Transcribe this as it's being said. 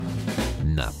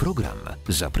Na program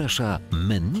zaprasza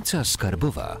Mennica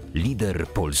Skarbowa, lider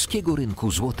polskiego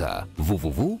rynku złota.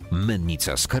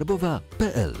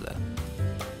 www.mennicaskarbowa.pl.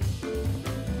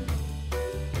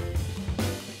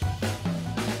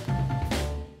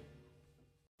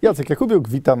 Jacek Jakubiuk,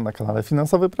 witam na kanale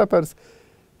Finansowy Preppers.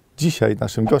 Dzisiaj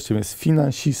naszym gościem jest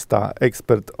finansista,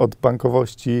 ekspert od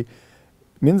bankowości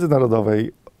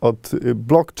międzynarodowej, od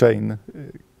blockchain,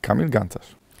 Kamil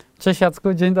Gancarz. Cześć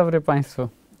Jacku, dzień dobry Państwu.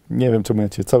 Nie wiem, czemu ja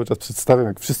Cię cały czas przedstawiam,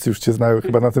 jak wszyscy już Cię znają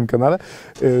chyba na tym kanale.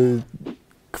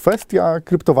 Kwestia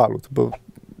kryptowalut, bo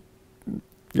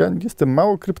ja jestem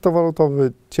mało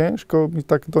kryptowalutowy, ciężko mi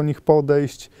tak do nich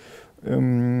podejść.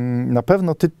 Na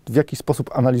pewno Ty w jakiś sposób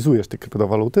analizujesz te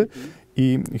kryptowaluty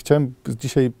i chciałem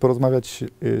dzisiaj porozmawiać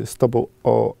z Tobą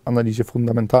o analizie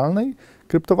fundamentalnej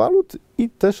kryptowalut i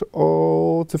też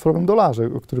o cyfrowym dolarze,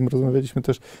 o którym rozmawialiśmy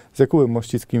też z Jakubem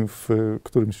Mościckim w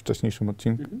którymś wcześniejszym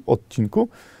odcinku.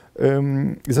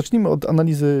 Zacznijmy od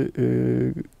analizy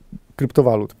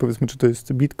kryptowalut. Powiedzmy, czy to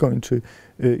jest Bitcoin, czy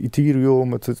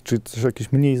Ethereum, czy też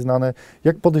jakieś mniej znane.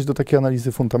 Jak podejść do takiej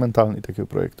analizy fundamentalnej takiego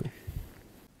projektu?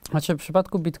 Znaczy w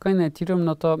przypadku Bitcoina i Ethereum,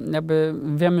 no to jakby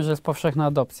wiemy, że jest powszechna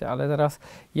adopcja, ale teraz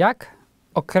jak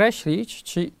określić,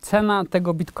 czy cena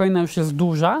tego Bitcoina już jest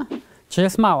duża, czy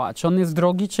jest mała, czy on jest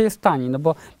drogi, czy jest tani, no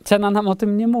bo cena nam o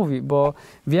tym nie mówi, bo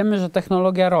wiemy, że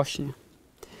technologia rośnie.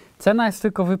 Cena jest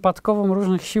tylko wypadkową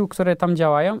różnych sił, które tam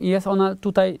działają i jest ona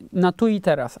tutaj na tu i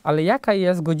teraz, ale jaka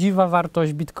jest godziwa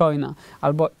wartość Bitcoina,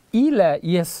 albo ile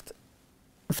jest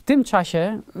w tym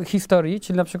czasie historii,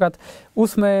 czyli na przykład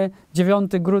 8-9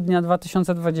 grudnia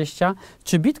 2020,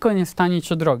 czy Bitcoin jest tani,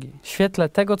 czy drogi? W świetle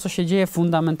tego, co się dzieje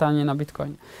fundamentalnie na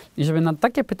Bitcoinie. I żeby na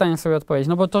takie pytania sobie odpowiedzieć,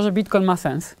 no bo to, że Bitcoin ma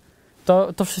sens,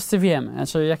 to wszyscy wiemy.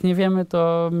 Znaczy, jak nie wiemy,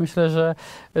 to myślę,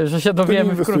 że się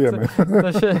dowiemy wkrótce.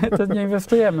 To nie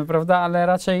inwestujemy, prawda? Ale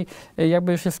raczej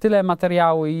jakby już jest tyle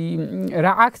materiału i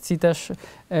reakcji też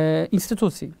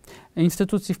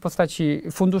instytucji w postaci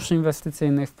funduszy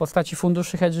inwestycyjnych, w postaci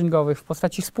funduszy hedgingowych, w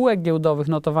postaci spółek giełdowych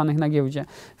notowanych na giełdzie.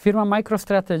 Firma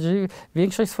MicroStrategy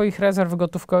większość swoich rezerw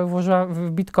gotówkowych włożyła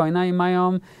w Bitcoina i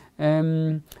mają,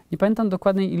 nie pamiętam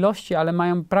dokładnej ilości, ale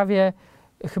mają prawie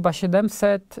chyba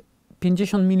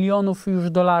 750 milionów już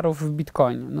dolarów w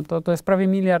Bitcoinie. No to jest prawie $1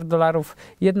 miliard.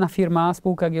 Jedna firma,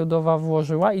 spółka giełdowa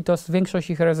włożyła i to jest większość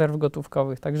ich rezerw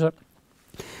gotówkowych. Także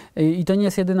i to nie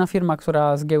jest jedyna firma,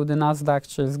 która z giełdy Nasdaq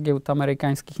czy z giełd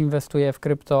amerykańskich inwestuje w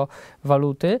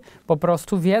kryptowaluty, po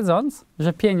prostu wiedząc,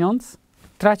 że pieniądz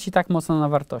traci tak mocno na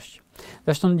wartości.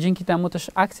 Zresztą dzięki temu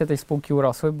też akcje tej spółki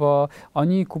urosły, bo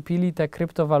oni kupili te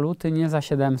kryptowaluty nie za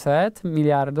 700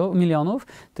 milionów,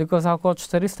 tylko za około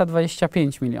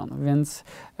 425 milionów, więc,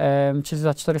 czy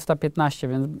za 415,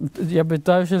 więc jakby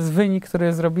to już jest wynik,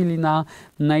 który zrobili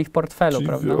na ich portfelu. Czyli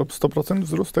prawda? o 100%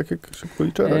 wzrósł, tak jak szybko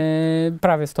liczę? Tak?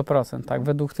 Prawie 100%, tak,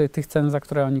 według tych cen, za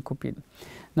które oni kupili.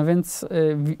 No więc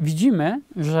widzimy,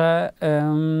 że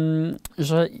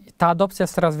ta adopcja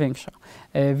jest coraz większa.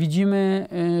 Widzimy,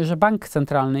 że bank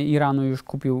centralny Iranu już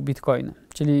kupił bitcoiny.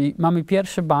 Czyli mamy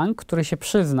pierwszy bank, który się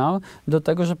przyznał do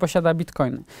tego, że posiada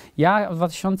bitcoiny. Ja w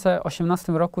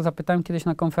 2018 roku zapytałem kiedyś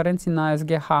na konferencji na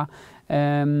SGH,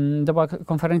 to była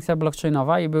konferencja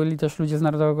blockchainowa i byli też ludzie z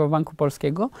Narodowego Banku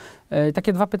Polskiego.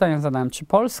 Takie dwa pytania zadałem. Czy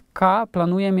Polska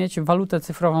planuje mieć walutę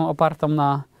cyfrową opartą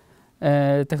na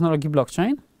technologii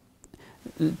blockchain?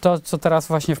 To, co teraz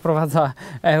właśnie wprowadza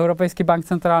Europejski Bank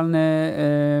Centralny,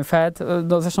 Fed,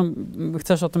 no zresztą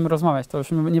chcesz o tym rozmawiać, to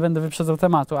już nie będę wyprzedzał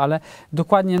tematu, ale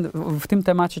dokładnie w tym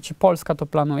temacie, czy Polska to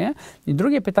planuje. I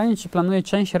drugie pytanie, czy planuje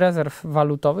część rezerw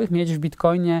walutowych mieć w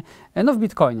Bitcoinie, no w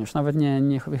Bitcoinie, już nawet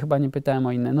chyba nie pytałem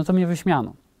o inne, no to mnie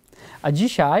wyśmiano. A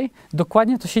dzisiaj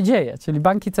dokładnie to się dzieje, czyli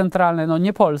banki centralne, no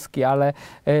nie Polski, ale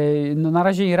no na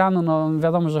razie Iranu, no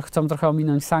wiadomo, że chcą trochę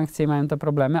ominąć sankcje i mają te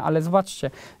problemy, ale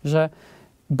zobaczcie, że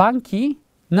banki,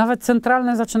 nawet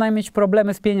centralne, zaczynają mieć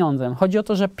problemy z pieniądzem. Chodzi o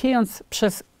to, że pieniądz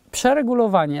przez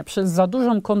przeregulowanie, przez za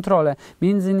dużą kontrolę,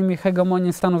 między innymi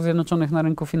hegemonię Stanów Zjednoczonych na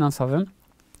rynku finansowym,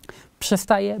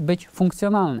 przestaje być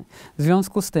funkcjonalny. W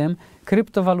związku z tym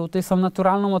kryptowaluty są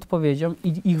naturalną odpowiedzią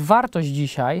i ich wartość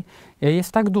dzisiaj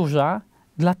jest tak duża,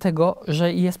 dlatego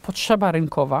że jest potrzeba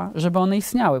rynkowa, żeby one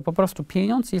istniały. Po prostu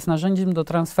pieniądz jest narzędziem do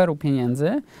transferu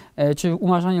pieniędzy, czy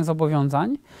umarzania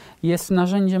zobowiązań, jest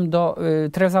narzędziem do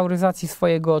trezauryzacji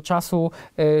swojego czasu,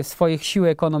 swoich sił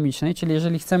ekonomicznej, czyli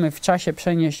jeżeli chcemy w czasie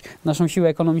przenieść naszą siłę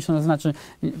ekonomiczną, to znaczy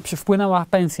wpłynęła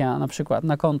pensja na przykład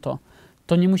na konto,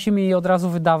 to nie musimy jej od razu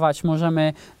wydawać,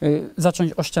 możemy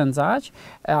zacząć oszczędzać,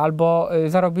 albo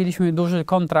zarobiliśmy duży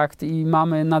kontrakt i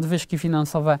mamy nadwyżki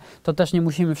finansowe, to też nie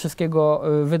musimy wszystkiego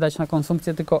wydać na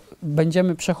konsumpcję, tylko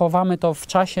przechowamy to w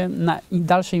czasie na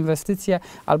dalsze inwestycje,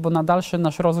 albo na dalszy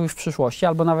nasz rozwój w przyszłości,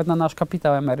 albo nawet na nasz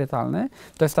kapitał emerytalny.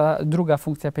 To jest ta druga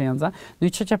funkcja pieniądza. No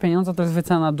i trzecia pieniądza to jest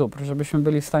wycena dóbr, żebyśmy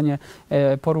byli w stanie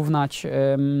porównać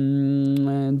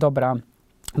dobra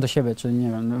do siebie, czyli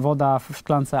nie wiem, woda w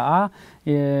szklance A,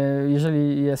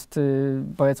 jeżeli jest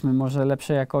powiedzmy może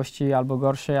lepszej jakości, albo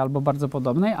gorszej, albo bardzo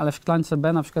podobnej, ale w szklance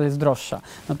B na przykład jest droższa,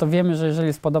 no to wiemy, że jeżeli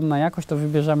jest podobna jakość, to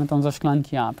wybierzemy tą ze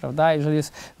szklanki A, prawda? Jeżeli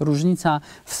jest różnica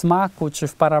w smaku czy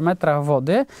w parametrach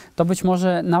wody, to być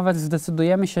może nawet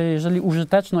zdecydujemy się, jeżeli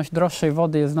użyteczność droższej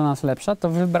wody jest dla nas lepsza, to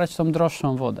wybrać tą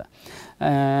droższą wodę.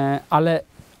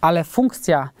 Ale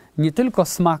funkcja nie tylko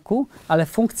smaku, ale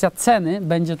funkcja ceny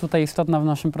będzie tutaj istotna w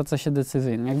naszym procesie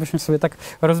decyzyjnym. Jakbyśmy sobie tak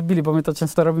rozbili, bo my to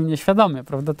często robimy nieświadomie,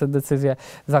 prawda, te decyzje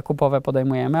zakupowe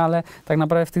podejmujemy, ale tak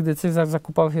naprawdę w tych decyzjach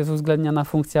zakupowych jest uwzględniana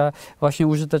funkcja właśnie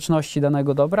użyteczności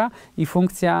danego dobra i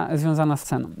funkcja związana z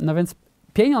ceną. No więc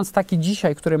pieniądz taki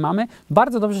dzisiaj, który mamy,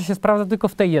 bardzo dobrze się sprawdza tylko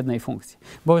w tej jednej funkcji,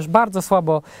 bo już bardzo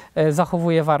słabo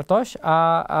zachowuje wartość,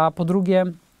 a po drugie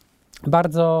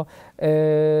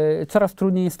coraz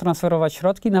trudniej jest transferować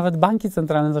środki, nawet banki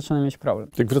centralne zaczynają mieć problem.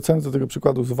 Jak wracając do tego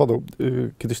przykładu z wodą,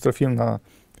 kiedyś trafiłem na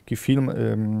taki film,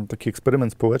 taki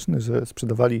eksperyment społeczny, że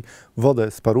sprzedawali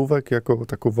wodę z parówek jako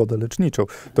taką wodę leczniczą.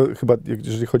 To chyba,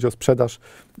 jeżeli chodzi o sprzedaż,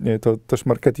 to też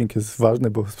marketing jest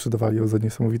ważny, bo sprzedawali ją za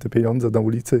niesamowite pieniądze na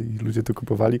ulicy i ludzie to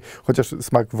kupowali. Chociaż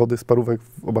smak wody z parówek,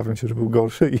 obawiam się, że był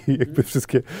gorszy i jakby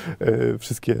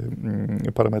wszystkie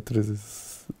parametry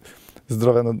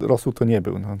zdrowia rosół to nie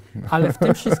był. No. Ale w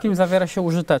tym wszystkim zawiera się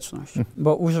użyteczność,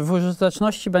 bo w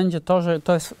użyteczności będzie to, że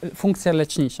to jest funkcja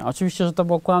lecznicza. Oczywiście, że to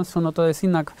było kłamstwo, no to jest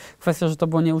inna kwestia, że to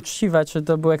było nieuczciwe, czy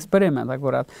to był eksperyment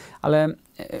akurat, ale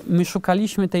my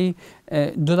szukaliśmy tej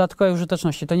dodatkowej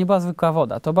użyteczności. To nie była zwykła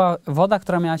woda, to była woda,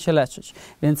 która miała się leczyć,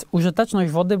 więc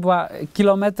użyteczność wody była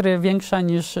kilometry większa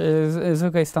niż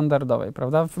zwykłej standardowej,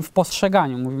 prawda? W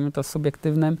postrzeganiu, mówimy to w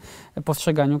subiektywnym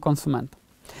postrzeganiu konsumenta.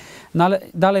 No ale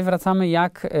dalej wracamy,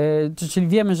 czyli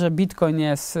wiemy, że Bitcoin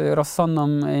jest rozsądną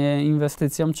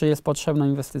inwestycją, czy jest potrzebną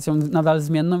inwestycją, nadal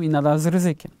zmienną i nadal z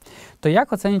ryzykiem. To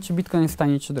jak ocenić, czy Bitcoin jest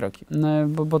tani, czy drogi?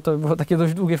 Bo to było takie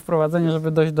dość długie wprowadzenie,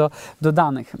 żeby dojść do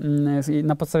danych,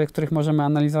 na podstawie których możemy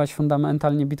analizować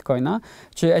fundamentalnie Bitcoina,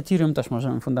 czy Ethereum też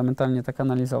możemy fundamentalnie tak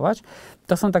analizować.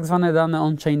 To są tak zwane dane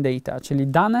on-chain data, czyli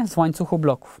dane z łańcuchu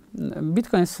bloków.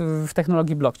 Bitcoin jest w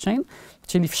technologii blockchain,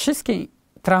 czyli wszystkie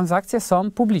transakcje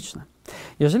są publiczne.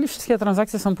 Jeżeli wszystkie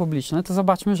transakcje są publiczne, to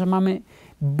zobaczmy, że mamy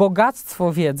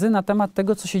bogactwo wiedzy na temat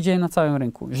tego, co się dzieje na całym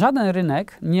rynku. Żaden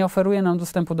rynek nie oferuje nam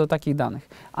dostępu do takich danych.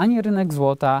 Ani rynek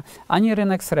złota, ani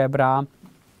rynek srebra,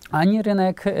 ani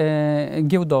rynek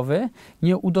giełdowy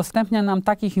nie udostępnia nam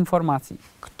takich informacji.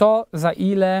 Kto, za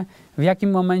ile, w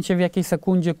jakim momencie, w jakiej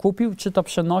sekundzie kupił, czy to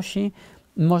przenosi.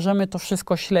 Możemy to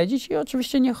wszystko śledzić i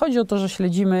oczywiście nie chodzi o to, że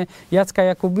śledzimy Jacka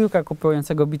Jakubiłka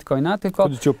kupującego Bitcoina, tylko...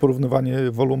 Chodzi ci o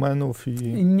porównywanie wolumenów i...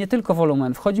 Nie tylko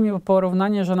wolumenów. Chodzi mi o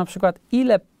porównanie, że na przykład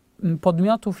ile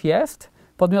podmiotów jest,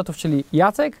 czyli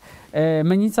Jacek,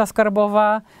 Mennica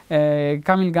Skarbowa,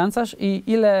 Kamil Gancarz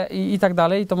i tak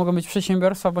dalej, to mogą być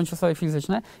przedsiębiorstwa bądź osoby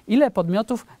fizyczne, ile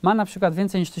podmiotów ma na przykład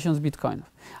więcej niż 1000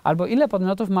 bitcoinów, albo ile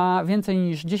podmiotów ma więcej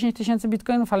niż 10 000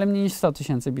 bitcoinów, ale mniej niż 100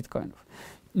 000 bitcoinów.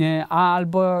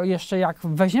 Albo jeszcze jak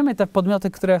weźmiemy te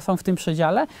podmioty, które są w tym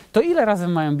przedziale, to ile razy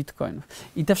mają bitcoinów.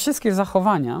 I te wszystkie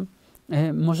zachowania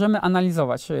możemy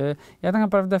analizować. Ja tak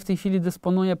naprawdę w tej chwili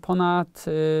dysponuję ponad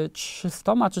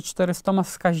 300 czy 400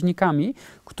 wskaźnikami,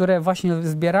 które właśnie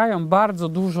zbierają bardzo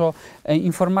dużo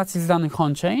informacji z danych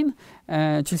on-chain,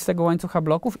 czyli z tego łańcucha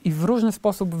bloków i w różny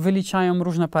sposób wyliczają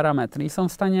różne parametry i są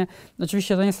w stanie,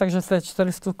 oczywiście to nie jest tak, że z te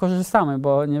 400 korzystamy,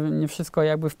 bo nie wszystko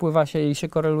jakby wpływa się i się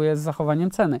koreluje z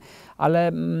zachowaniem ceny,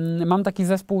 ale mam taki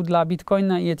zespół dla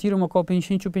Bitcoina i Ethereum około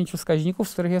 55 wskaźników,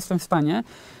 z których jestem w stanie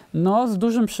z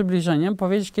dużym przybliżeniem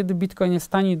powiedzieć, kiedy Bitcoin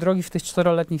jest tani i drogi w tych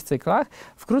 4-letnich cyklach.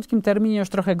 W krótkim terminie już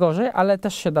trochę gorzej, ale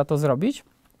też się da to zrobić.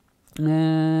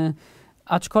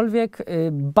 Aczkolwiek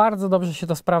bardzo dobrze się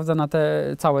to sprawdza na te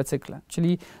całe cykle.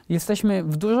 Czyli jesteśmy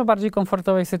w dużo bardziej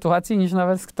komfortowej sytuacji niż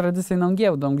nawet z tradycyjną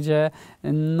giełdą, gdzie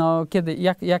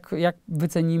jak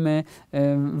wycenimy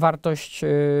wartość,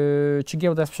 czy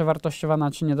giełda jest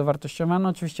przewartościowana, czy niedowartościowana.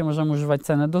 Oczywiście możemy używać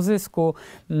ceny do zysku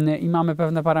i mamy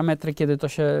pewne parametry, kiedy to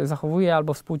się zachowuje,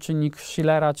 albo współczynnik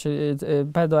Shillera, czy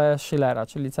P do E Shillera,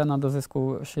 czyli cena do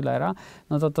zysku Shillera.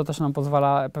 No to też nam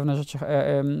pozwala pewne rzeczy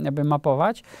jakby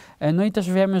mapować. No i też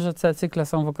też wiemy, że te cykle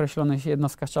są w określonych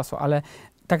jednostkach czasu, ale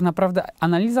tak naprawdę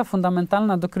analiza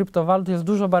fundamentalna do kryptowalut jest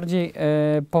dużo bardziej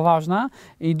poważna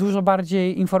i dużo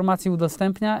bardziej informacji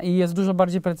udostępnia i jest dużo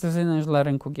bardziej precyzyjna niż dla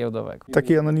rynku giełdowego.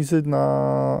 Takiej analizy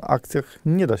na akcjach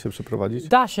nie da się przeprowadzić?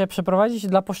 Da się przeprowadzić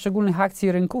dla poszczególnych akcji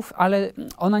i rynków, ale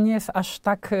ona nie jest aż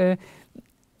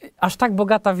tak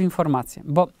bogata w informacje,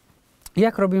 bo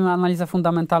jak robimy analizę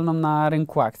fundamentalną na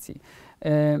rynku akcji?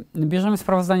 Bierzemy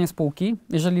sprawozdanie spółki,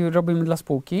 jeżeli robimy dla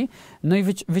spółki, no i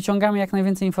wyciągamy jak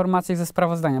najwięcej informacji ze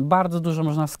sprawozdania. Bardzo dużo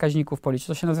można wskaźników policzyć.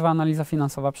 To się nazywa analiza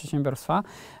finansowa przedsiębiorstwa.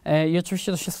 I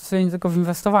oczywiście to się stosuje nie tylko w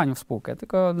inwestowaniu w spółkę,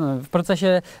 tylko w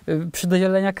procesie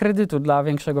przydzielenia kredytu dla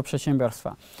większego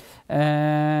przedsiębiorstwa.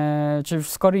 Czy w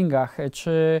scoringach,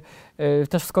 czy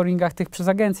też w scoringach tych przez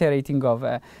agencje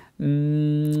ratingowe.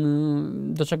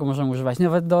 Do czego możemy używać?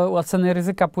 Nawet do oceny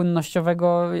ryzyka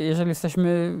płynnościowego, jeżeli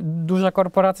jesteśmy duża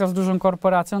korporacja z dużą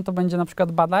korporacją, to będzie na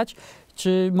przykład badać,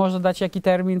 czy może dać jaki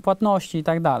termin płatności i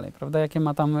tak dalej, prawda? Jakie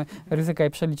ma tam ryzyka i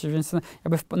przeliczyć, więc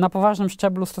jakby na poważnym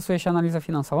szczeblu stosuje się analizę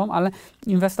finansową, ale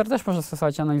inwestor też może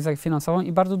stosować analizę finansową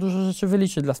i bardzo dużo rzeczy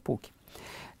wyliczy dla spółki.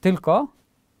 Tylko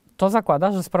to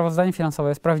zakłada, że sprawozdanie finansowe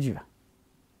jest prawdziwe,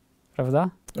 prawda?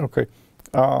 Okej.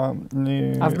 A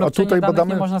w blockchainie tutaj danych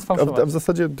badamy, nie można sfałszować. a w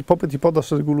zasadzie popyt i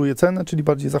podaż reguluje cenę, czyli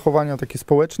bardziej zachowania takie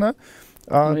społeczne,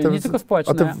 Nie tylko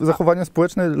społeczne. a te zachowania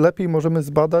społeczne lepiej możemy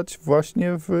zbadać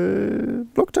właśnie w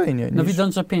blockchainie. No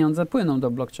widząc, że pieniądze płyną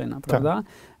do blockchaina, prawda?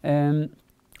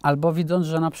 Albo widząc,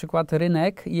 że na przykład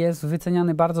rynek jest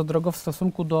wyceniany bardzo drogo w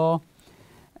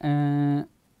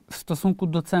stosunku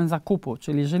do cen zakupu,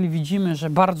 czyli jeżeli widzimy, że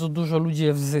bardzo dużo ludzi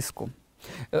jest w zysku.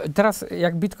 Teraz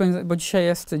jak Bitcoin, bo dzisiaj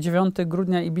jest 9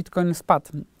 grudnia i Bitcoin spadł,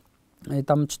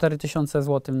 tam 4000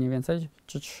 zł mniej więcej,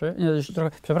 czy 3, nie,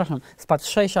 trochę, przepraszam, spadł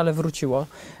 6, ale wróciło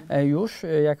już,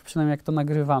 przynajmniej jak to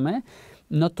nagrywamy,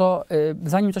 no to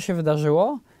zanim to się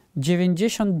wydarzyło,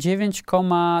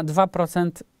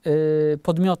 99,2%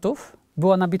 podmiotów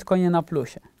było na Bitcoinie na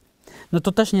plusie. No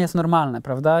to też nie jest normalne,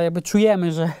 prawda? Jakby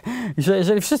czujemy, że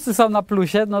jeżeli wszyscy są na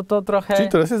plusie, no to trochę... Czyli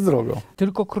teraz jest drogo.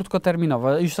 Tylko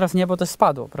krótkoterminowo. Już teraz nie, bo też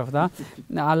spadło, prawda?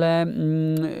 Ale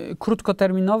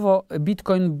krótkoterminowo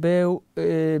Bitcoin był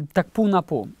tak pół na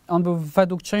pół. On był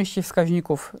według części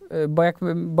wskaźników,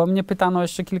 bo mnie pytano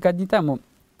jeszcze kilka dni temu,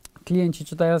 klienci,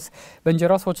 czy teraz będzie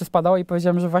rosło, czy spadało i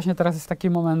powiedziałem, że właśnie teraz jest taki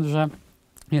moment, że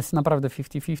jest naprawdę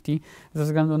 50-50 ze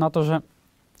względu na to, że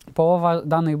połowa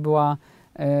danych była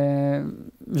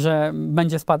że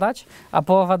będzie spadać, a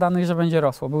połowa danych, że będzie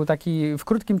rosło. Był taki, w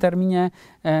krótkim terminie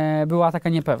była taka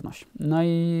niepewność. No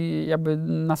i jakby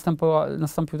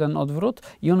nastąpił ten odwrót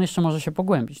i on jeszcze może się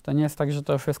pogłębić. To nie jest tak, że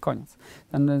to już jest koniec.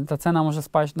 Ta cena może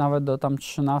spaść nawet do tam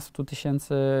 13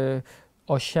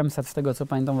 800 z tego co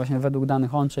pamiętam właśnie według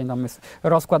danych on-chain, tam jest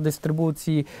rozkład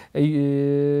dystrybucji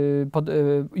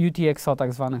UTXO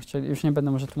tak zwanych, czyli już nie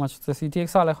będę może tłumaczyć co jest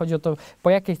UTXO, ale chodzi o to po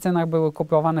jakich cenach były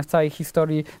kupowane w całej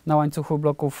historii na łańcuchu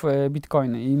bloków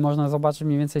Bitcoiny i można zobaczyć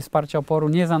mniej więcej wsparcie oporu,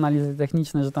 nie z analizy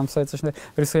technicznej, że tam sobie coś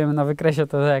rysujemy na wykresie,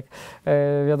 to jak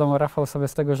wiadomo Rafał sobie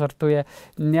z tego żartuje.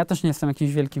 Ja też nie jestem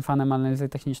jakimś wielkim fanem analizy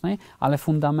technicznej, ale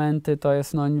fundamenty to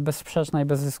jest bezsprzeczna i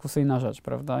bezdyskusyjna rzecz,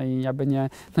 prawda? I jakby nie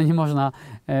można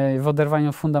w oderwaniu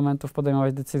od fundamentów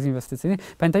podejmować decyzji inwestycyjnych.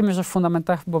 Pamiętajmy, że w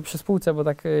fundamentach, bo przy spółce, bo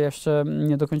tak jeszcze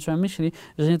nie dokończyłem myśli,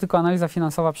 że nie tylko analiza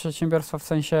finansowa przedsiębiorstwa w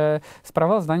sensie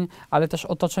sprawozdań, ale też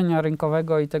otoczenia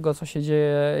rynkowego i tego, co się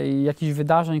dzieje i jakichś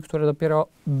wydarzeń, które dopiero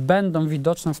będą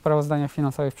widoczne w sprawozdaniach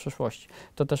finansowych w przyszłości.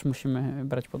 To też musimy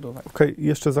brać pod uwagę. Okej,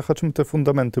 jeszcze zahaczymy te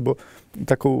fundamenty, bo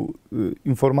taką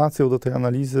informacją do tej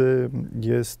analizy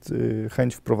jest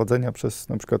chęć wprowadzenia przez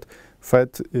na przykład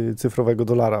Fed cyfrowego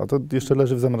dolara. To jeszcze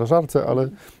leży w zamrażarce, ale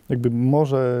jakby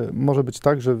może być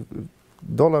tak, że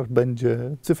dolar będzie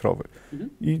cyfrowy.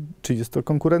 I czy jest to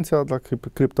konkurencja dla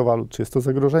kryptowalut, czy jest to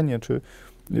zagrożenie, czy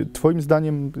twoim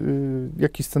zdaniem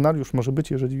jaki scenariusz może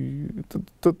być, jeżeli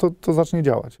to zacznie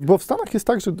działać? Bo w Stanach jest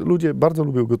tak, że ludzie bardzo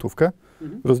lubią gotówkę,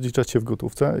 rozliczać się w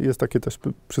gotówce. Jest takie też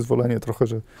przyzwolenie trochę,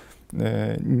 że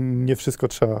nie wszystko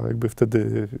trzeba jakby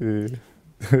wtedy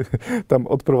tam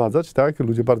odprowadzać, tak?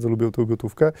 Ludzie bardzo lubią tą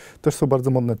gotówkę. Też są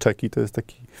bardzo modne czeki, to jest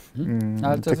taki...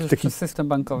 Ale to jest taki system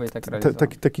bankowy tak realizowany.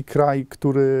 Taki kraj,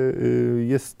 który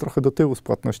jest trochę do tyłu z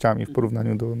płatnościami w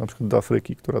porównaniu na przykład do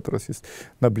Afryki, która teraz jest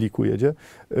na bliku jedzie.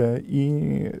 I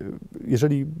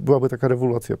jeżeli byłaby taka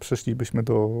rewolucja, przeszlibyśmy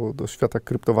do świata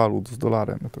kryptowalut z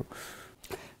dolarem, to...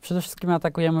 Przede wszystkim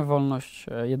atakujemy wolność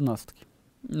jednostki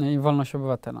i wolność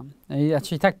obywatela.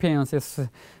 Czyli tak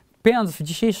pieniądz w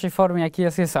dzisiejszej formie, jaki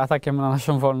jest atakiem na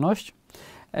naszą wolność,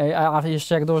 a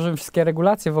jeszcze jak dołożymy wszystkie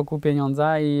regulacje wokół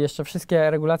pieniądza i jeszcze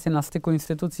wszystkie regulacje na styku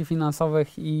instytucji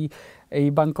finansowych i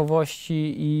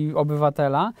bankowości i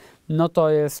obywatela, no to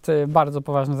jest bardzo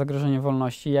poważne zagrożenie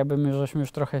wolności. My żeśmy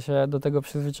już trochę się do tego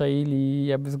przyzwyczaili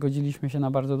i zgodziliśmy się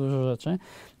na bardzo dużo rzeczy.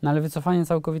 No ale wycofanie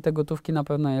całkowite gotówki na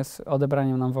pewno jest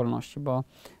odebraniem nam wolności, bo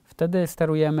wtedy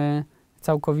sterujemy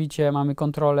całkowicie, mamy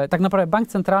kontrolę. Tak naprawdę bank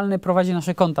centralny prowadzi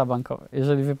nasze konta bankowe,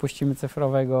 jeżeli wypuścimy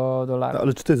cyfrowego dolara.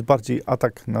 Ale czy to jest bardziej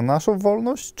atak na naszą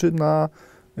wolność, czy na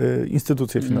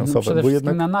instytucje finansowe? Przede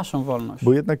wszystkim na naszą wolność.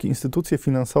 Bo jednak instytucje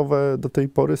finansowe do tej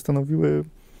pory stanowiły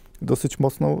dosyć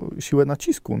mocną siłę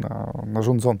nacisku na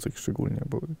rządzących szczególnie,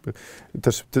 bo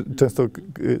też często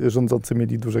rządzący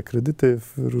mieli duże kredyty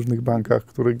w różnych bankach,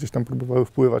 które gdzieś tam próbowały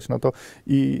wpływać na to.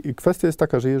 I kwestia jest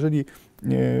taka, że jeżeli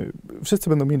wszyscy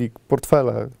będą mieli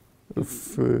portfele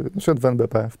na przykład w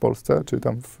NBP w Polsce, czy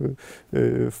tam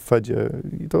w Fedzie,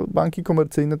 i to banki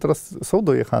komercyjne teraz są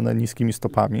dojechane niskimi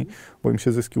stopami, bo im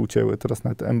się zyski ucięły. Teraz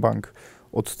nawet mBank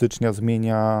od stycznia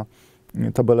zmienia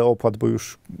tabelę opłat, bo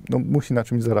już musi na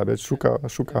czymś zarabiać,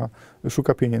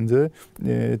 szuka pieniędzy.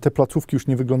 Te placówki już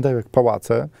nie wyglądają jak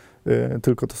pałace,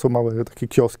 tylko to są małe takie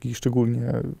kioski,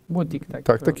 szczególnie... Butik taki.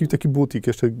 Tak, taki butik,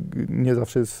 jeszcze nie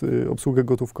zawsze jest obsługa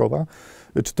gotówkowa.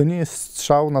 Czy to nie jest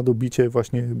strzał na dobicie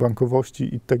właśnie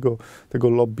bankowości i tego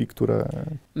lobby, które...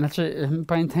 Znaczy,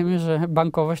 pamiętajmy, że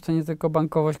bankowość to nie tylko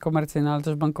bankowość komercyjna, ale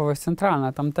też bankowość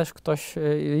centralna. Tam też ktoś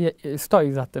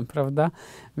stoi za tym, prawda?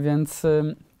 Więc...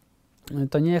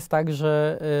 To nie jest tak,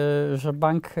 że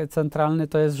bank centralny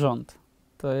to jest rząd.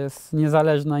 To jest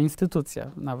niezależna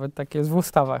instytucja. Nawet tak jest w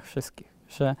ustawach wszystkich,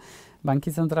 że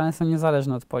banki centralne są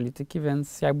niezależne od polityki,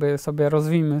 więc jakby sobie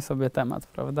rozwijmy sobie temat,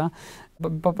 prawda?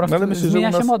 Po prostu ale myślę,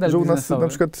 zmienia się model biznesowy. Że u nas na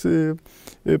przykład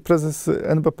prezes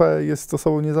NBP jest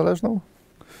osobą niezależną?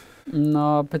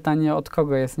 No, pytanie od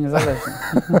kogo jest niezależny?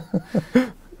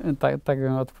 Tak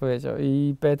bym odpowiedział.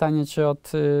 I pytanie, czy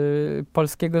od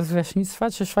polskiego zwierzchnictwa,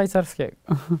 czy szwajcarskiego?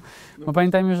 Bo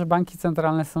pamiętajmy, że banki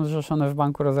centralne są zrzeszone w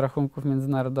Banku Rozrachunków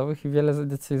Międzynarodowych i wiele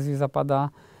decyzji zapada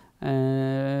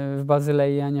w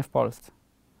Bazylei, a nie w Polsce.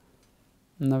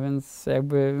 No więc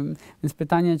więc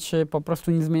pytanie, czy po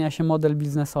prostu nie zmienia się model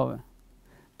biznesowy?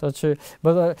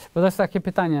 Bo to jest takie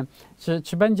pytanie,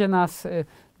 czy będzie nas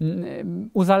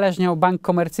uzależniał bank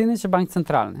komercyjny czy bank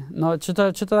centralny? No, czy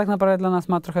to tak naprawdę dla nas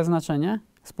ma trochę znaczenie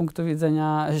z punktu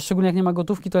widzenia, szczególnie jak nie ma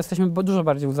gotówki, to jesteśmy dużo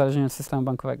bardziej uzależnieni od systemu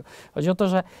bankowego. Chodzi o to,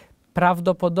 że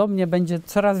prawdopodobnie będzie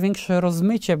coraz większe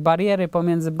rozmycie bariery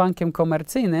pomiędzy bankiem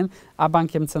komercyjnym a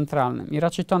bankiem centralnym. I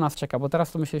raczej to nas czeka, bo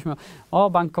teraz to myśleliśmy,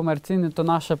 bank komercyjny to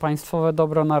nasze państwowe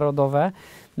dobro narodowe.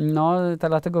 No,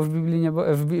 dlatego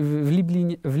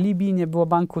w Libii nie było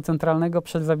banku centralnego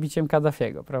przed zabiciem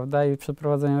Kaddafiego, prawda, i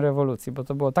przeprowadzeniem rewolucji, bo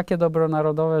to było takie dobro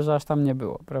narodowe, że aż tam nie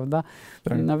było, prawda.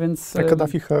 Tak. No więc... A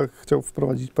Kaddafi chciał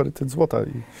wprowadzić parytet złota.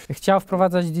 Chciał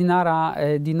wprowadzać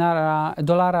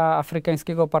dolara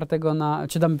afrykańskiego opartego na,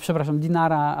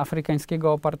 dinara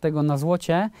afrykańskiego opartego na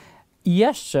złocie. I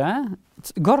jeszcze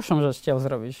gorszą rzecz chciał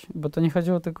zrobić, bo to nie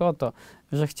chodziło tylko o to,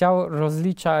 że chciał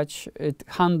rozliczać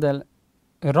handel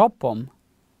ropą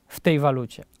w tej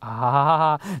walucie.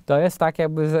 To jest tak,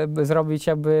 jakby zrobić,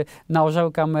 na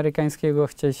orzełka amerykańskiego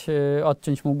chcieć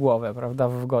odciąć mu głowę, prawda,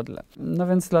 w godle. No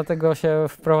więc dlatego się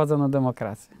wprowadzono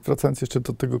demokrację. Wracając jeszcze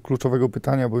do tego kluczowego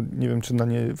pytania, bo nie wiem, czy na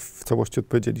nie w całości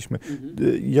odpowiedzieliśmy.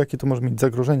 Jakie to może mieć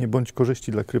zagrożenie bądź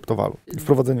korzyści dla kryptowalut?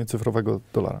 Wprowadzenie cyfrowego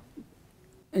dolara.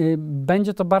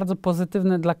 Będzie to bardzo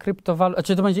pozytywne dla kryptowalut,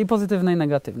 znaczy to będzie i pozytywne, i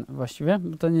negatywne właściwie.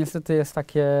 To niestety jest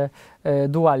taki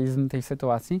dualizm tej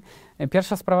sytuacji.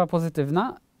 Pierwsza sprawa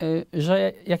pozytywna,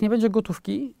 że jak nie będzie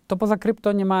gotówki, to poza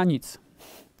krypto nie ma nic.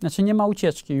 Znaczy nie ma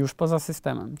ucieczki już poza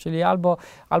systemem, czyli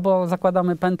albo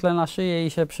zakładamy pętlę na szyję i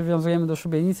się przywiązujemy do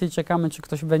szubienicy i czekamy, czy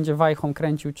ktoś będzie wajchą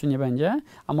kręcił, czy nie będzie,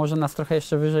 a może nas trochę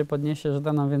jeszcze wyżej podniesie, że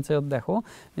da nam więcej oddechu,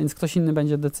 więc ktoś inny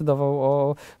będzie decydował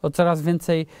o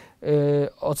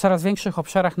coraz większych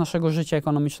obszarach naszego życia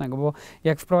ekonomicznego, bo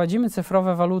jak wprowadzimy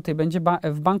cyfrowe waluty, będzie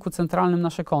w banku centralnym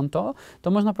nasze konto,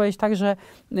 to można powiedzieć tak, że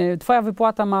twoja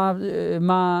wypłata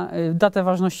ma datę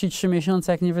ważności 3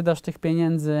 miesiące, jak nie wydasz tych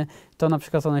pieniędzy, to na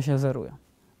przykład one się zerują.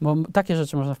 Bo takie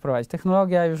rzeczy można wprowadzić.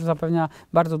 Technologia już zapewnia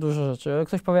bardzo dużo rzeczy.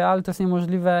 Ktoś powie, ale to jest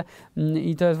niemożliwe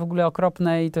i to jest w ogóle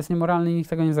okropne i to jest niemoralne i nikt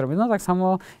tego nie zrobi. No tak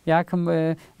samo jak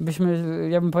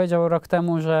ja bym powiedział rok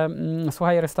temu, że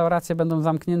słuchaj, restauracje będą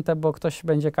zamknięte, bo ktoś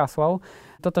będzie kasłał,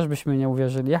 to też byśmy nie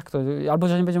uwierzyli. Jak to? Albo,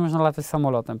 że nie będzie można latać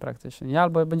samolotem praktycznie,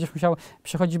 albo będziesz musiał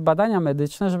przechodzić badania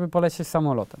medyczne, żeby polecieć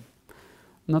samolotem.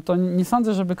 no to nie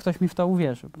sądzę, żeby ktoś mi w to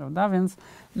uwierzył, prawda? Więc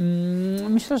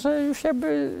myślę, że już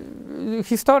jakby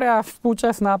historia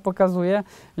współczesna pokazuje,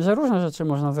 że różne rzeczy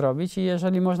można zrobić i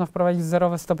jeżeli można wprowadzić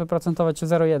zerowe stopy procentowe, czy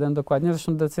 0,1 dokładnie,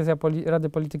 zresztą decyzja Rady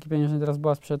Polityki Pieniężnej teraz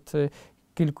była sprzed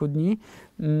kilku dni,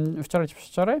 wczoraj czy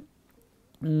przedwczoraj,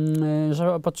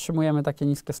 że podtrzymujemy takie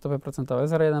niskie stopy procentowe,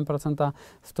 0,1%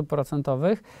 stóp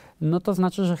procentowych, no to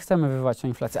znaczy, że chcemy wywołać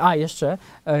inflację. A jeszcze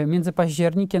między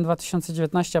październikiem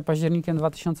 2019 a październikiem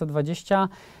 2020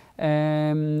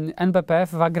 NBP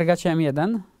w agregacie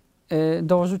M1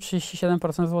 dołożył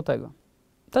 37% złotego.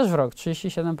 Też w rok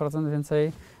 37%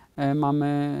 więcej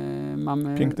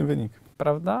mamy. Piękny wynik.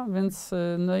 Prawda? Więc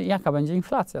no, jaka będzie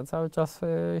inflacja? Cały czas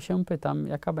się pytam,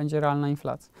 jaka będzie realna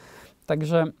inflacja.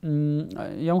 Także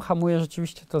ją hamuje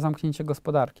rzeczywiście to zamknięcie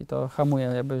gospodarki. To hamuje,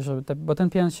 jakby, bo ten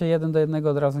pieniądz się 1 do 1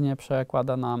 od razu nie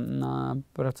przekłada na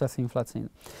procesy inflacyjne.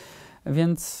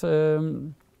 Więc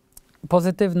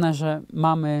pozytywne, że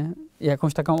mamy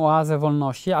jakąś taką oazę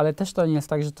wolności, ale też to nie jest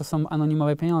tak, że to są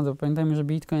anonimowe pieniądze. Pamiętajmy, że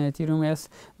Bitcoin, Ethereum jest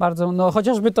bardzo, no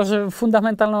chociażby to, że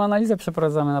fundamentalną analizę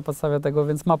przeprowadzamy na podstawie tego,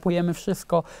 więc mapujemy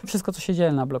wszystko, co się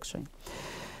dzieje na blockchain.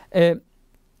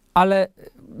 Ale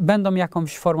będą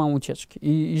jakąś formą ucieczki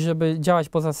i żeby działać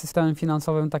poza systemem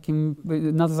finansowym takim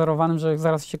nadzorowanym, że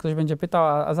zaraz się ktoś będzie pytał,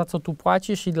 a za co tu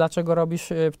płacisz i dlaczego robisz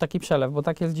taki przelew, bo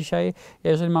tak jest dzisiaj,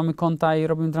 jeżeli mamy konta i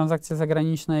robimy transakcje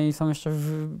zagraniczne i są jeszcze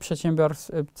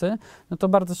przedsiębiorcy, no to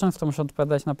bardzo często muszą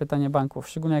odpowiadać na pytanie banków,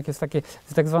 szczególnie jak jest takie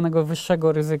z tak zwanego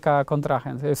wyższego ryzyka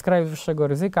kontrahent, z kraju wyższego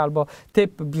ryzyka albo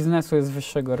typ biznesu jest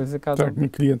wyższego ryzyka. Tak, mi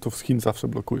klientów z Chin zawsze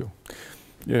blokują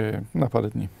na parę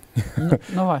dni.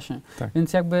 No właśnie, tak.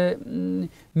 Więc jakby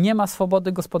nie ma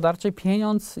swobody gospodarczej,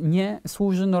 pieniądz nie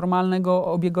służy normalnego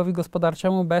obiegowi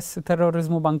gospodarczemu bez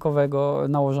terroryzmu bankowego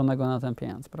nałożonego na ten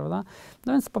pieniądz, prawda?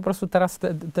 No więc po prostu teraz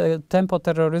tempo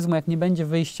terroryzmu, jak nie będzie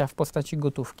wyjścia w postaci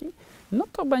gotówki, no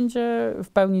to będzie w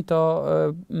pełni to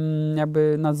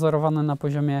jakby nadzorowane na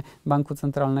poziomie banku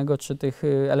centralnego czy tych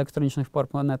elektronicznych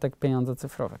portmonetek pieniądza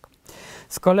cyfrowego.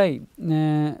 Z kolei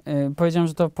powiedziałem,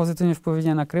 że to pozytywnie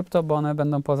wpłynie na krypto, bo one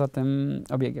będą poza tym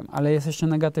obiegiem, ale jest jeszcze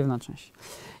negatywna część.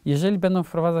 Jeżeli będą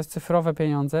wprowadzać cyfrowe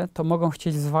pieniądze, to mogą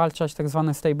chcieć zwalczać tak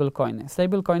zwane stablecoiny.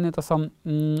 Stablecoiny to są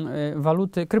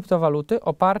kryptowaluty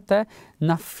oparte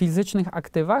na fizycznych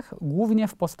aktywach, głównie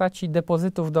w postaci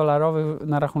depozytów dolarowych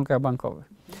na rachunkach bankowych.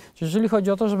 Czyli jeżeli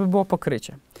chodzi o to, żeby było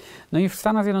pokrycie. No i w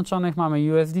Stanach Zjednoczonych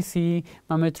mamy USDC,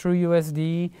 mamy TrueUSD,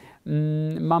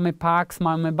 mamy PAX,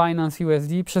 mamy Binance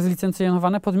USD, przez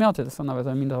licencjonowane podmioty, to są nawet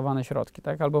emitowane środki,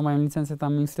 tak? Albo mają licencję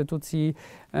tam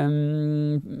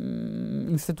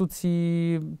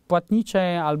instytucji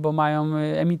płatniczej, albo mają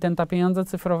emitenta pieniądza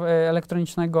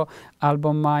elektronicznego,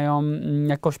 albo mają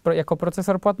jako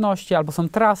procesor płatności, albo są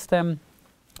trustem,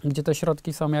 gdzie te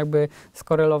środki są jakby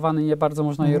skorelowane i nie bardzo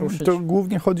można je ruszyć. To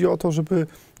głównie chodzi o to,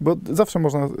 bo zawsze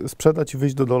można sprzedać i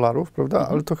wyjść do dolarów, prawda?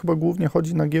 Ale to chyba głównie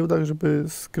chodzi na giełdach, żeby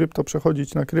z krypto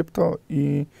przechodzić na krypto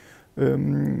i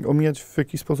omijać w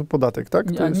jakiś sposób podatek, tak?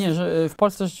 Nie, że w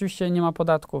Polsce rzeczywiście nie ma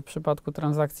podatku w przypadku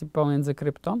transakcji pomiędzy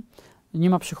krypto. Nie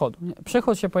ma przychodu.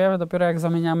 Przychód się pojawia dopiero jak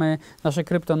zamieniamy nasze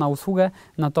krypto na usługę,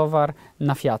 na towar,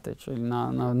 na fiaty, czyli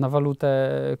na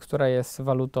walutę, która jest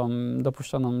walutą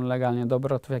dopuszczoną legalnie do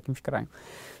obrotu w jakimś kraju.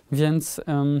 Więc,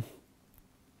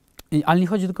 ale nie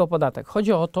chodzi tylko o podatek.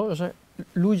 Chodzi o to, że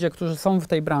ludzie, którzy są w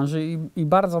tej branży i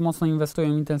bardzo mocno inwestują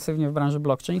intensywnie w branży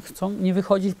blockchain, chcą nie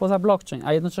wychodzić poza blockchain,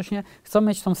 a jednocześnie chcą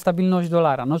mieć tą stabilność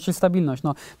dolara. No czy stabilność,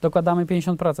 no dokładamy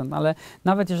 50%, ale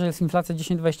nawet jeżeli jest inflacja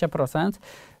 10-20%,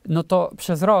 no to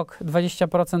przez rok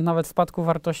 20% nawet spadku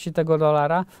wartości tego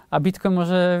dolara, a Bitcoin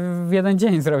może w jeden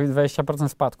dzień zrobić 20%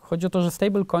 spadku. Chodzi o to, że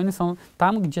stablecoiny są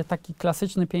tam, gdzie taki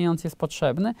klasyczny pieniądz jest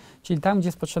potrzebny, czyli tam, gdzie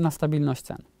jest potrzebna stabilność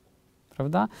cen.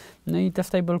 Prawda? No i te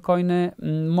stablecoiny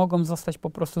mogą zostać po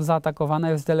prostu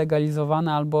zaatakowane,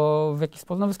 zdelegalizowane albo w jakiś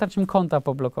sposób, no wystarczy im konta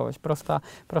poblokować,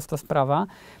 prosta sprawa.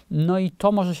 No i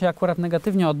to może się akurat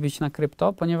negatywnie odbić na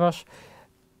krypto, ponieważ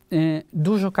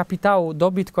dużo kapitału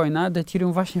do Bitcoina, do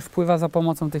Ethereum właśnie wpływa za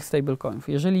pomocą tych stablecoinów.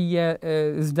 Jeżeli je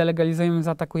zdelegalizujemy,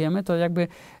 zaatakujemy, to jakby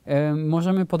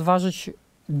możemy podważyć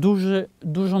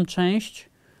dużą część,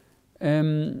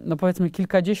 no powiedzmy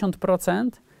kilkadziesiąt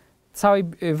procent całej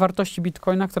wartości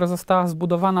Bitcoina, która została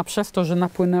zbudowana przez to, że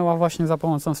napłynęła właśnie za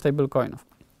pomocą stablecoinów.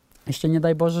 Jeszcze nie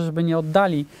daj Boże, żeby nie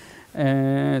oddali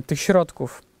tych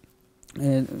środków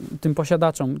tym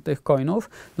posiadaczom tych coinów,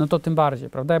 no to tym bardziej,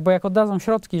 prawda? Bo jak oddadzą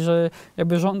środki, że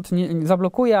jakby rząd nie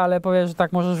zablokuje, ale powie, że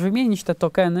tak, możesz wymienić te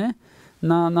tokeny,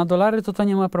 na dolary, to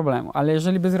nie ma problemu. Ale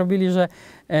jeżeli by zrobili, że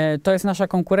to jest nasza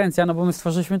konkurencja, no bo my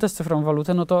stworzyliśmy też cyfrową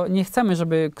walutę, no to nie chcemy,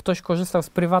 żeby ktoś korzystał z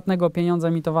prywatnego pieniądza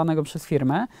emitowanego przez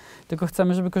firmę, tylko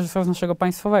chcemy, żeby korzystał z naszego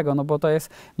państwowego, no bo to jest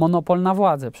monopol na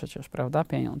władzę przecież, prawda,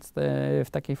 pieniądz w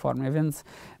takiej formie, więc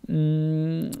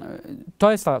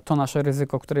to jest to nasze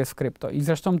ryzyko, które jest w krypto. I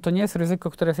zresztą to nie jest ryzyko,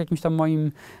 które jest jakimś tam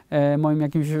moim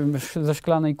jakimś ze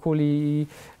szklanej kuli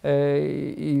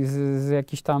i z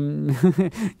jakichś tam,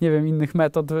 nie wiem, innych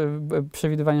metod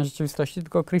przewidywania rzeczywistości,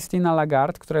 tylko Christine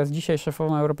Lagarde, która jest dzisiaj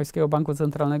szefową Europejskiego Banku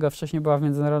Centralnego, a wcześniej była w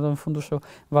Międzynarodowym Funduszu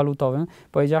Walutowym,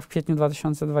 powiedziała w kwietniu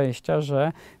 2020,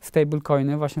 że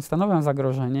stablecoiny właśnie stanowią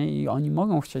zagrożenie i oni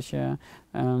mogą chcieć je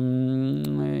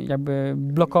jakby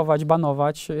blokować,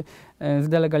 banować,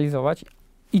 zdelegalizować.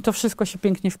 I to wszystko się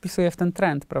pięknie wpisuje w ten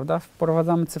trend, prawda?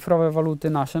 Wprowadzamy cyfrowe waluty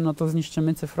nasze, no to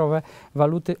zniszczymy cyfrowe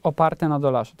waluty oparte na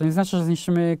dolarze. To nie znaczy, że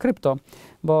zniszczymy krypto,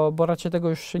 bo raczej tego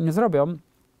już nie zrobią.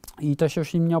 I to się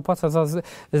już im nie opłaca.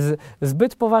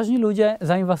 Zbyt poważni ludzie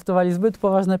zainwestowali zbyt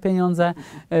poważne pieniądze,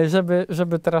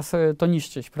 żeby teraz to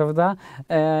niszczyć, prawda?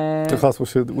 To hasło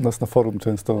się u nas na forum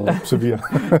często przewija.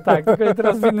 Tak, tylko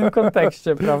teraz w innym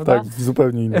kontekście, prawda? Tak,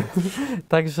 zupełnie innym.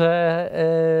 Także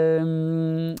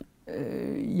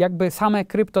jakby same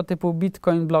krypto typu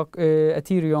Bitcoin,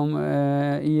 Ethereum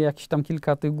i jakieś tam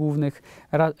kilka tych głównych,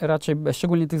 raczej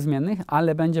szczególnie tych zmiennych,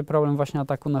 ale będzie problem właśnie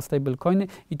ataku na stablecoiny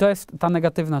i to jest ta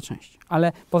negatywna część.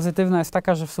 Ale pozytywna jest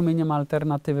taka, że w sumie nie ma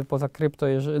alternatywy poza krypto.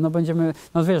 No będziemy,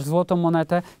 no wiesz, złotą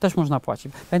monetę też można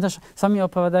płacić. Pamiętasz, sami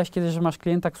opowiadałeś kiedyś, że masz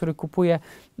klienta, który kupuje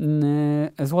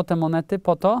złote monety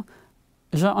po to,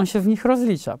 że on się w nich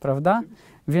rozlicza, prawda?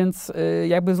 Więc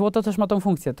jakby złoto też ma tą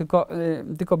funkcję,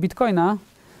 tylko bitcoina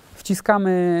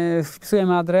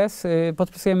wpisujemy adres,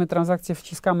 podpisujemy transakcję,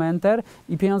 wciskamy Enter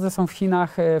i pieniądze są w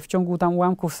Chinach w ciągu tam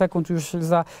ułamków sekund już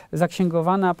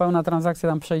zaksięgowane, a pełna transakcja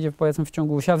tam przejdzie powiedzmy w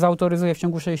ciągu, się zautoryzuje w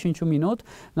ciągu 60 minut,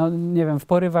 no nie wiem, w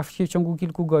porywach w ciągu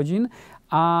kilku godzin,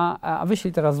 a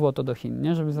wyślij teraz złoto do Chin,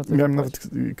 nie? Żeby za to Miałem nawet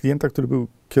klienta, który był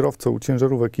kierowcą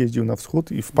ciężarówek, jeździł na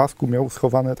wschód i w pasku miał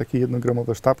schowane takie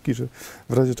jednogramowe sztabki, że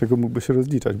w razie czego mógłby się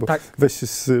rozliczać, bo tak. weź się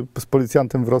z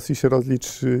policjantem w Rosji się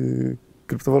rozlicz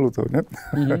kryptowalutą,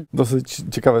 nie? Dosyć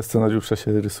ciekawe scenariusze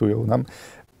się rysują nam.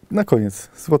 Na koniec,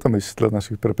 złota myśl dla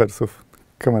naszych prepersów.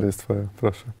 Kamera jest twoja,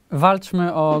 proszę.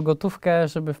 Walczmy o gotówkę,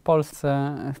 żeby w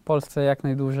Polsce jak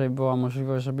najdłużej była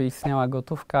możliwość, żeby istniała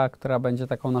gotówka, która będzie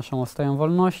taką naszą ostoją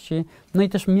wolności. No i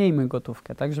też miejmy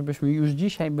gotówkę, tak, żebyśmy już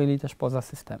dzisiaj byli też poza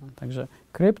systemem. Także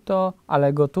krypto,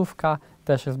 ale gotówka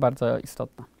też jest bardzo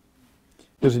istotna.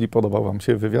 Jeżeli podobał wam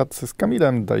się wywiad z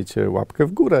Kamilem, dajcie łapkę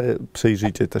w górę,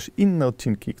 przejrzyjcie też inne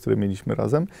odcinki, które mieliśmy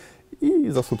razem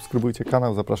i zasubskrybujcie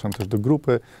kanał. Zapraszam też do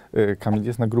grupy. Kamil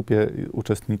jest na grupie,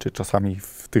 uczestniczy czasami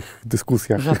w tych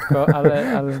dyskusjach. Rzadko,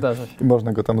 ale zdarza się.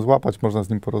 Można go tam złapać, można z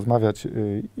nim porozmawiać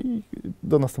i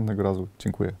do następnego razu.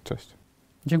 Dziękuję, cześć.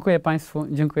 Dziękuję Państwu,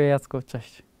 dziękuję Jacku,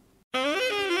 cześć.